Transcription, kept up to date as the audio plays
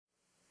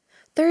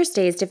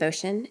Thursday's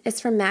devotion is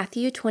from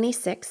Matthew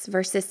 26,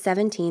 verses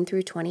 17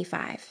 through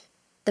 25,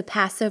 the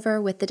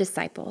Passover with the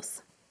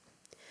disciples.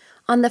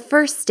 On the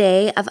first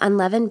day of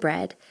unleavened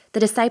bread, the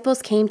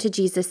disciples came to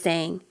Jesus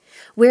saying,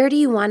 "Where do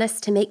you want us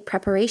to make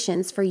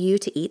preparations for you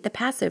to eat the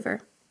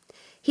Passover?"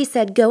 He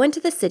said, "Go into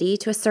the city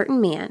to a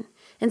certain man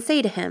and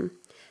say to him,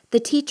 'The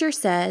teacher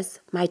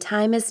says, my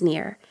time is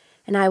near,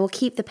 and I will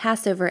keep the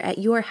Passover at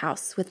your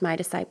house with my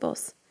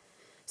disciples.'"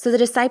 So the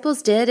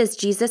disciples did as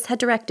Jesus had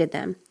directed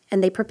them,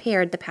 and they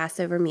prepared the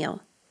Passover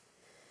meal.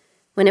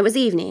 When it was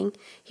evening,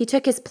 he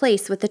took his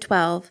place with the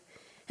 12,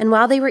 and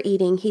while they were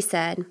eating, he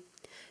said,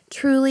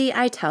 "Truly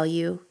I tell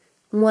you,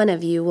 one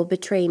of you will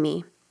betray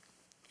me."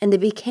 And they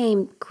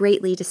became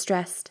greatly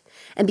distressed,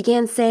 and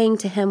began saying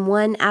to him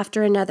one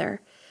after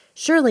another,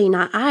 "Surely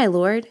not I,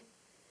 Lord."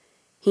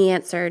 He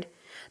answered,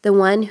 "The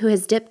one who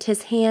has dipped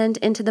his hand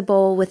into the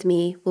bowl with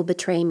me will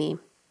betray me.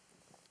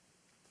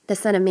 The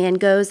Son of Man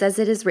goes as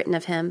it is written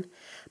of him,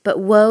 but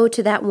woe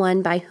to that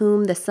one by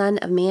whom the Son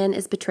of Man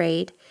is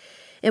betrayed.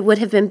 It would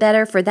have been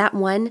better for that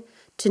one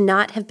to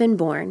not have been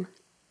born."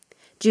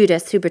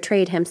 Judas, who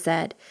betrayed him,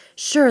 said,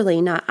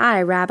 "Surely not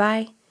I,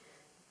 Rabbi."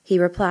 He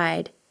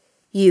replied,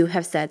 "You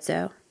have said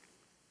so."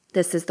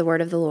 This is the word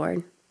of the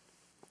Lord.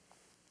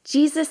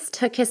 Jesus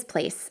took his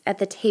place at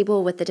the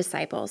table with the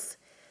disciples,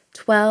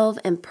 12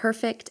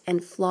 imperfect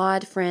and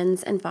flawed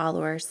friends and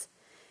followers,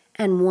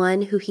 and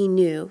one who he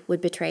knew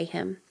would betray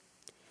him.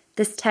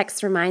 This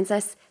text reminds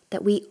us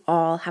that we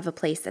all have a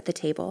place at the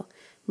table,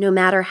 no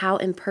matter how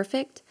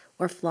imperfect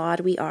or flawed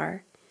we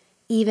are,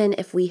 even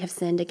if we have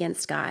sinned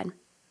against God.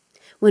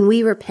 When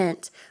we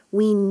repent,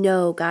 we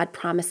know God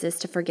promises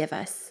to forgive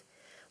us.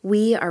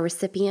 We are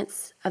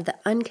recipients of the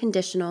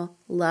unconditional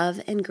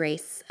love and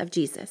grace of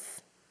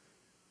Jesus.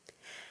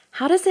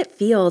 How does it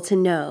feel to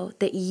know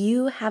that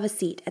you have a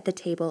seat at the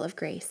table of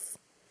grace?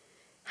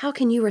 How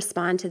can you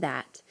respond to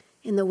that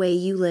in the way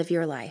you live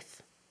your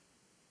life?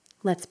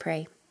 Let's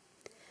pray.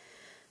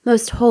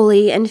 Most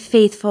holy and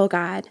faithful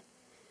God,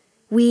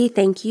 we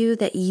thank you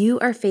that you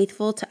are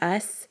faithful to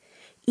us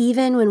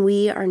even when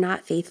we are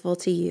not faithful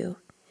to you.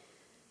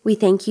 We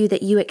thank you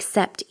that you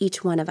accept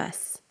each one of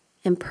us,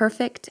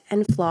 imperfect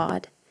and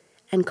flawed,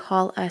 and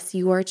call us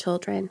your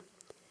children.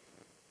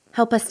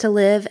 Help us to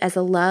live as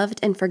a loved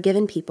and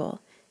forgiven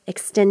people,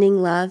 extending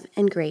love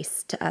and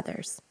grace to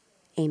others.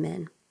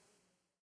 Amen.